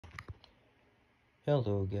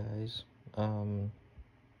Hello guys. I don't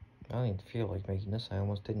even feel like making this. I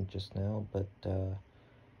almost didn't just now, but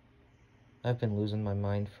I've been losing my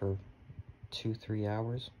mind for 2-3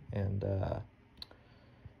 hours, and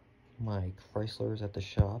my Chrysler's at the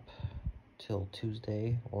shop till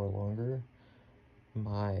Tuesday or longer.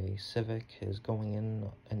 My Civic is going in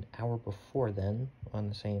an hour before then on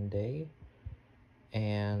the same day,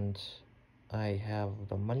 and I have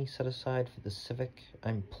the money set aside for the Civic.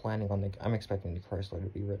 I'm expecting the Chrysler to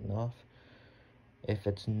be written off. If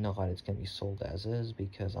it's not, it's going to be sold as is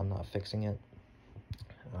because I'm not fixing it.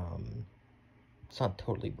 It's not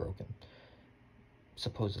totally broken,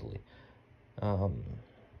 supposedly.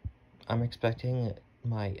 I'm expecting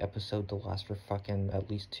my episode to last for fucking at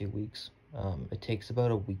least 2 weeks. It takes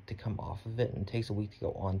about a week to come off of it, and it takes a week to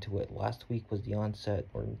go onto it. Last week was the onset,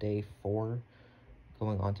 or day 4,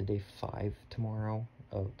 going on to day 5 tomorrow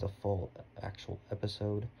of the full actual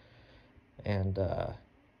episode. And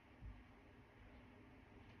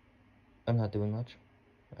I'm not doing much.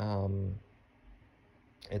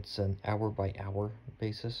 It's an hour-by-hour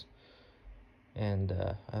basis, and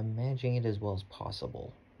I'm managing it as well as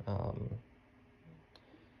possible.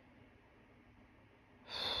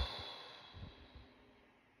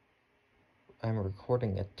 I'm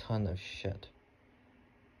recording a ton of shit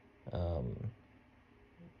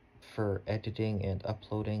for editing and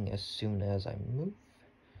uploading as soon as I move,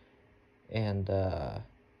 and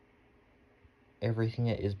everything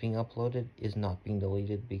that is being uploaded is not being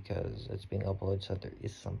deleted because it's being uploaded so that there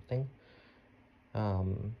is something.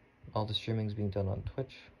 All the streaming is being done on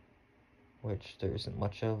Twitch, which there isn't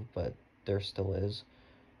much of, but there still is.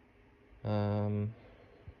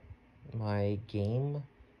 My game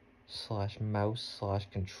 / mouse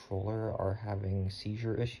 / controller are having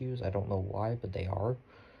seizure issues. I don't know why, but they are.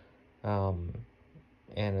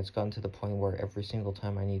 And it's gotten to the point where every single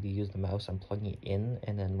time I need to use the mouse, I'm plugging it in,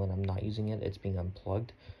 and then when I'm not using it, it's being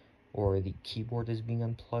unplugged, or the keyboard is being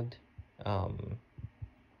unplugged,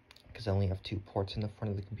 because I only have 2 ports in the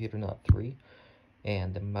front of the computer, not 3,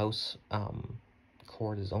 and the mouse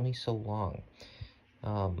cord is only so long,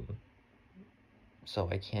 so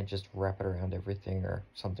I can't just wrap it around everything or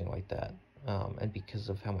something like that. And because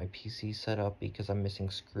of how my PC is set up, because I'm missing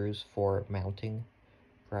screws for mounting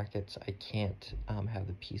brackets, I can't have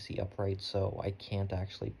the PC upright, so I can't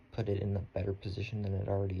actually put it in a better position than it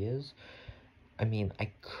already is. I mean, I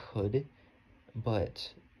could,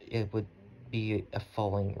 but it would be a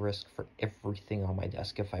falling risk for everything on my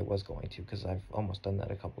desk if I was going to, because I've almost done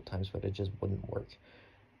that a couple times, but it just wouldn't work.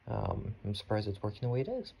 I'm surprised it's working the way it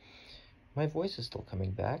is. My voice is still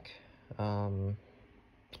coming back. I'm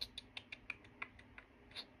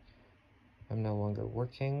no longer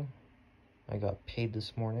working. I got paid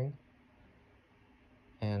this morning.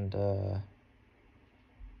 And,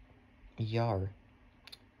 yar.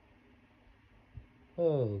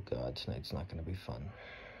 Oh god, tonight's not gonna be fun.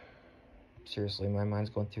 Seriously, my mind's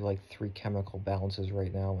going through like 3 chemical balances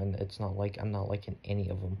right now, and it's not like I'm not liking any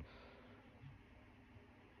of them.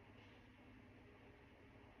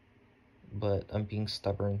 But I'm being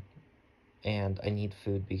stubborn, and I need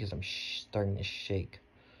food because I'm starting to shake.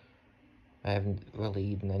 I haven't really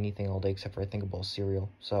eaten anything all day except for I think a bowl of cereal,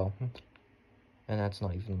 so, and that's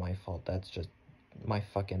not even my fault, that's just my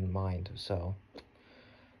fucking mind, so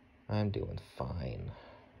I'm doing fine.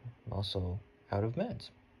 I'm also out of meds.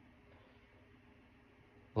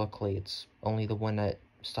 Luckily, it's only the one that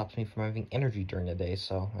stops me from having energy during the day,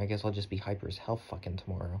 so I guess I'll just be hyper as hell fucking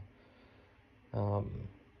tomorrow. So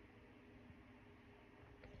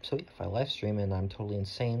yeah, if I live stream and I'm totally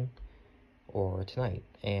insane, or tonight,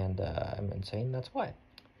 and I'm insane, that's why.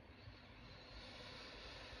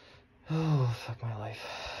 Oh, fuck my life.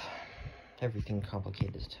 Everything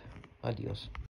complicated. Adios.